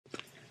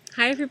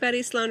Hi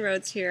everybody, Sloan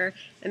Rhodes here.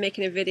 I'm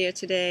making a video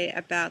today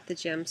about the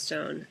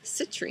gemstone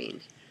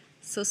citrine.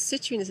 So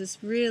citrine is this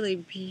really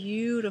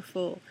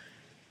beautiful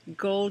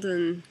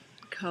golden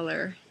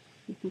color.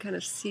 You can kind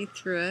of see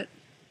through it.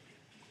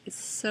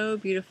 It's so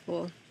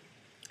beautiful.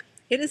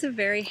 It is a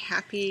very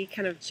happy,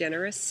 kind of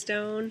generous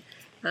stone.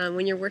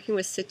 When you're working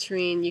with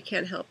citrine, you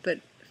can't help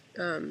but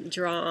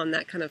draw on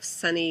that kind of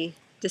sunny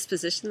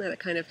disposition that it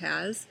kind of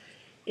has.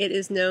 It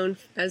is known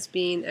as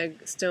being a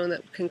stone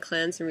that can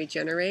cleanse and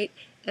regenerate.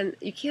 And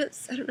you can't,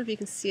 I don't know if you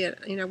can see it.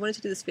 I wanted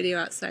to do this video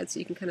outside so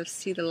you can kind of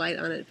see the light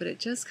on it, but it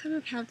just kind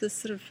of have this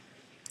sort of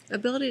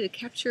ability to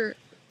capture,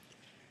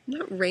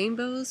 not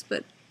rainbows,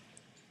 but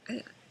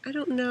I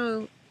don't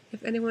know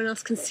if anyone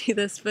else can see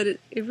this, but it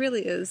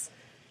really is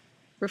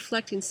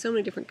reflecting so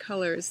many different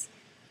colors.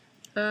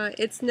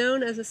 It's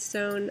known as a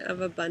stone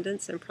of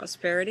abundance and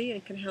prosperity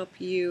and can help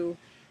you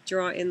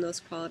draw in those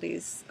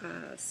qualities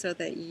so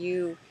that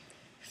you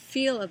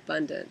feel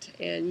abundant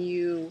and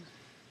you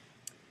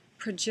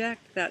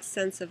project that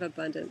sense of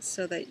abundance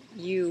so that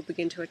you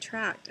begin to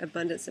attract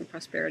abundance and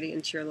prosperity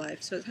into your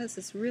life. So it has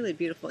this really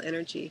beautiful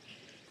energy.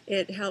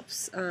 It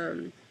helps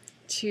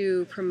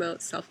to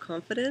promote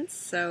self-confidence.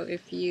 So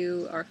if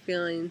you are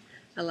feeling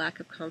a lack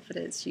of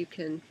confidence, you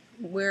can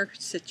wear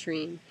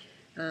citrine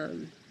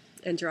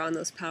and draw on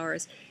those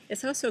powers.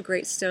 It's also a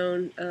great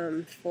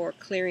stone for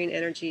clearing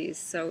energies.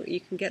 So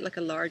you can get like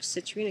a large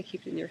citrine and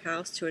keep it in your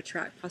house to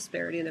attract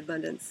prosperity and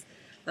abundance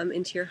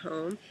into your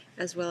home,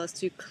 as well as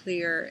to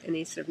clear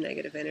any sort of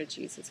negative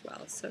energies as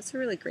well. So it's a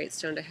really great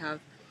stone to have.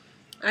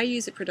 I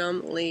use it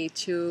predominantly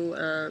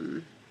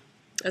to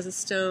as a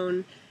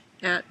stone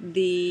at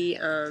the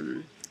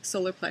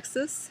solar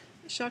plexus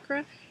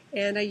chakra,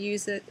 and I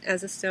use it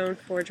as a stone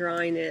for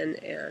drawing in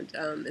and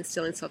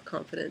instilling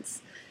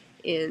self-confidence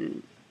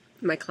in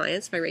my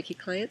clients, my Reiki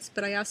clients,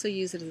 but I also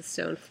use it as a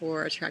stone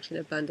for attracting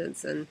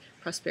abundance and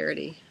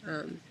prosperity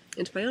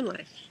into my own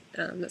life.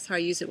 That's how I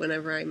use it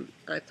whenever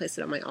I place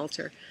it on my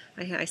altar.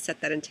 I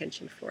set that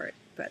intention for it.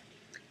 But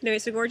anyway,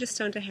 it's a gorgeous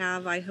stone to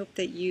have. I hope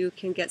that you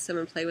can get some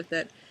and play with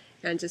it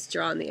and just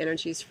draw on the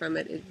energies from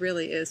it. It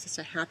really is just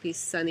a happy,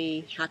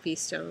 sunny, happy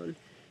stone.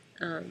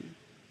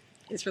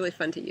 It's really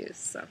fun to use.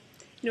 So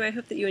anyway, I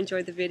hope that you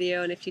enjoyed the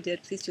video, and if you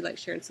did, please do like,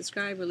 share, and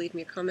subscribe, or leave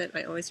me a comment.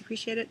 I always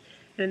appreciate it.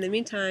 And in the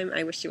meantime,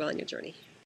 I wish you well on your journey.